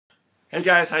Hey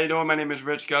guys, how you doing? My name is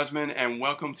Rich Guzman, and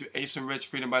welcome to Ace and Rich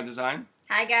Freedom by Design.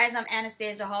 Hi guys, I'm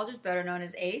Anastasia Haldridge, better known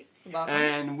as Ace. Welcome.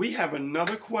 And we have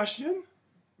another question,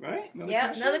 right?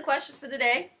 Another question for the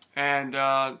day. And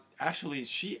actually,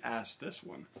 she asked this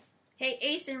one. Hey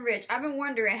Ace and Rich, I've been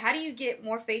wondering, how do you get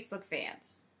more Facebook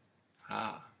fans?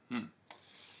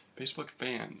 Facebook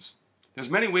fans. There's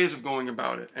many ways of going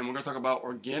about it, and we're going to talk about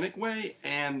organic way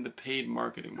and the paid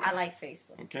marketing way. I like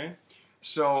Facebook. Okay.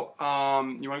 So,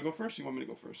 you want to go first? Or you want me to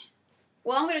go first?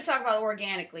 Well, I'm going to talk about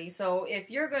organically. So,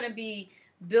 if you're going to be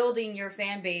building your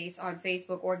fan base on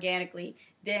Facebook organically,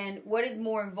 then what is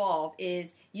more involved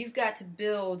is you've got to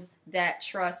build that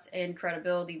trust and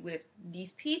credibility with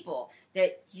these people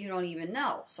that you don't even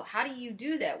know. So, how do you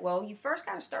do that? Well, you first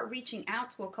got to start reaching out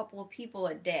to a couple of people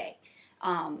a day.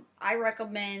 I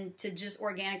recommend to just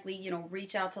organically,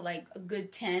 reach out to like a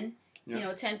good 10.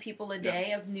 10 people a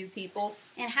day of new people.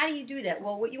 And how do you do that?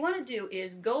 Well, what you want to do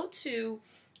is go to,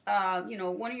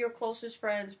 one of your closest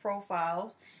friends'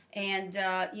 profiles and,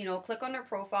 click on their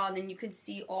profile, and then you can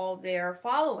see all their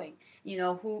following,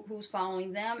 who's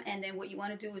following them. And then what you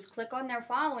want to do is click on their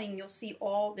following. You'll see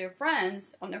all their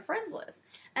friends on their friends list.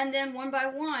 And then one by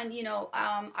one,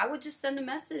 I would just send a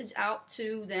message out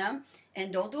to them.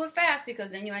 And don't do it fast,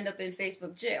 because then you end up in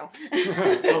Facebook jail.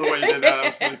 Well, the way you did that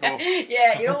was pretty cool.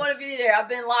 Yeah, you don't want to be there. I've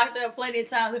been locked up plenty of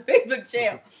times in Facebook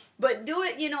jail. But do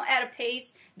it, at a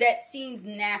pace that seems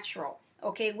natural.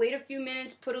 Okay, wait a few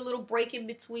minutes, put a little break in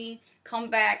between, come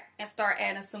back, and start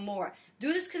adding some more.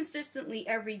 Do this consistently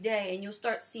every day, and you'll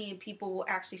start seeing people will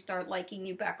actually start liking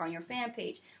you back on your fan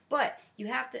page. But you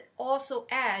have to also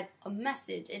add a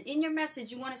message. And in your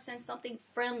message, you want to send something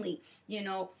friendly,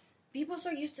 People are so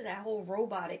used to that whole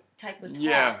robotic type of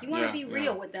talk. You want to be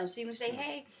real with them. So you can say,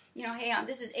 hey,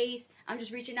 this is Ace. I'm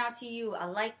just reaching out to you. I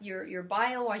like your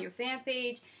bio on your fan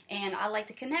page, and I like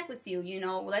to connect with you.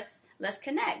 Let's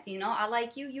connect. I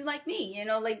like you. You like me.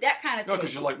 Like that kind of thing. No,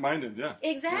 because you're like-minded, yeah.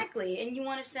 Exactly. Yeah. And you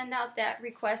want to send out that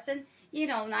request, and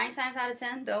 9 times out of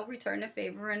 10, they'll return the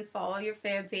favor and follow your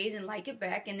fan page and like it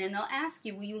back, and then they'll ask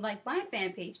you, will you like my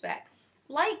fan page back?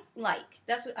 Like.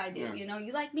 That's what I do. Yeah.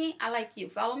 You like me, I like you.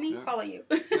 Follow me, follow you.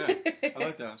 Yeah, I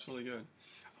like that. It's really good.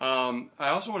 I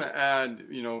also want to add,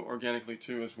 organically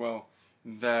too as well,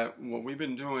 that what we've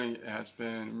been doing has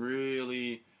been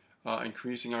really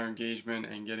increasing our engagement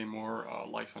and getting more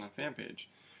likes on our fan page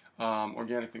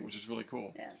organically, which is really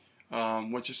cool. Yes.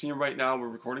 What you're seeing right now, we're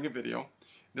recording a video.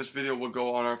 This video will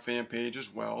go on our fan page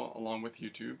as well, along with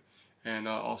YouTube and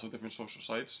also different social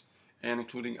sites, and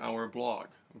including our blog.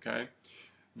 Okay.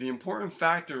 The important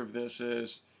factor of this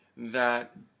is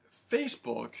that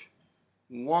Facebook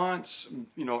wants,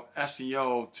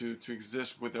 SEO to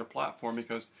exist with their platform,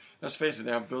 because let's face it,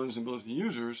 they have billions and billions of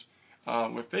users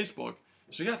with Facebook.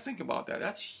 So you got to think about that.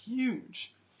 That's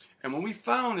huge. And what we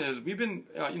found is we've been,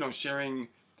 sharing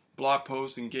blog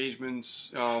posts,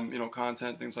 engagements,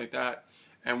 content, things like that,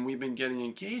 and we've been getting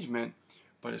engagement.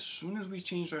 But as soon as we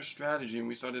changed our strategy and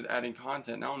we started adding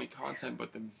content, not only content,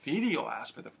 but the video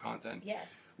aspect of content,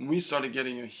 we started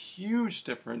getting a huge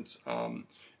difference in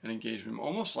engagement,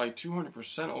 almost like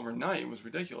 200% overnight. It was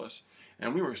ridiculous.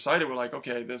 And we were excited. We're like,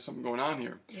 okay, there's something going on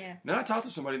here. Yeah. Then I talked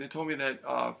to somebody. They told me that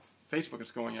Facebook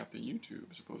is going after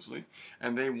YouTube, supposedly,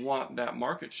 and they want that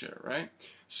market share, right?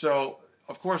 So,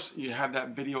 of course, you have that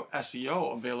video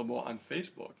SEO available on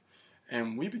Facebook.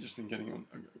 And we've just been getting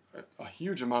a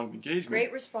huge amount of engagement.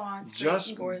 Great response.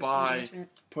 Just by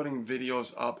putting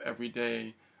videos up every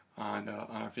day on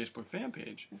our Facebook fan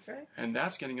page. That's right. And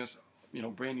that's getting us,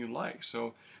 brand new likes.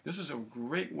 So this is a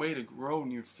great way to grow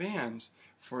new fans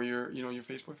for your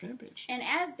Facebook fan page. And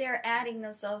as they're adding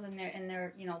themselves and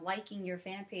they're liking your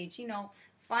fan page,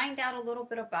 find out a little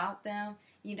bit about them.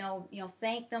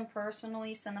 Thank them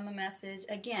personally. Send them a message.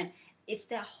 Again, it's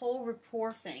that whole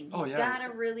rapport thing. You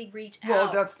gotta really reach out.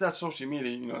 Well, that's social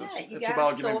media. It's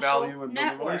about giving value and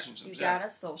building relationships. You got a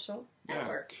social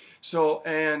network. So,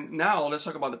 and now let's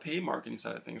talk about the paid marketing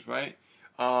side of things, right?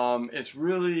 It's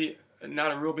really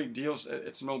not a real big deal.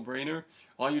 It's a no-brainer.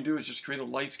 All you do is just create a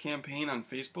likes campaign on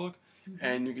Facebook,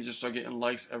 and you can just start getting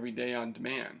likes every day on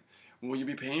demand. Will you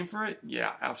be paying for it?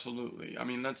 Yeah, absolutely. I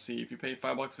mean, let's see. If you pay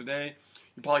 $5 a day,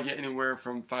 you probably get anywhere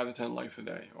from 5 to 10 likes a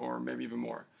day, or maybe even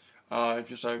more. If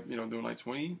you start, doing like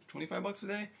 $25 a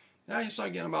day, you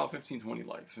start getting about 15, 20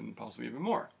 likes and possibly even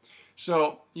more.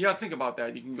 So you got to think about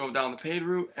that. You can go down the paid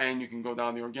route and you can go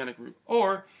down the organic route,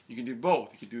 or you can do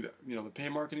both. You can do the paid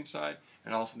marketing side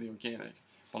and also the organic.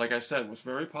 But like I said, what's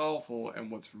very powerful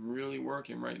and what's really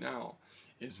working right now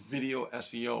is video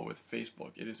SEO with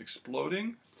Facebook. It is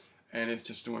exploding and it's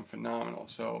just doing phenomenal.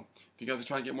 So if you guys are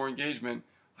trying to get more engagement,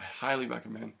 I highly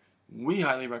recommend we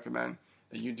highly recommend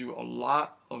that you do a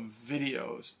lot of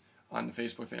videos on the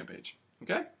Facebook fan page.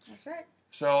 Okay? That's right.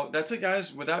 So that's it,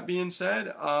 guys. With that being said,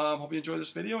 hope you enjoyed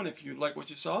this video, and if you like what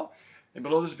you saw, and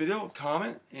below this video,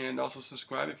 comment, and also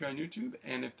subscribe if you're on YouTube,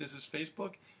 and if this is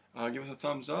Facebook, give us a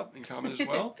thumbs up and comment as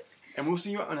well. And we'll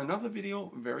see you on another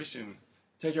video very soon.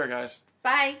 Take care, guys.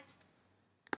 Bye.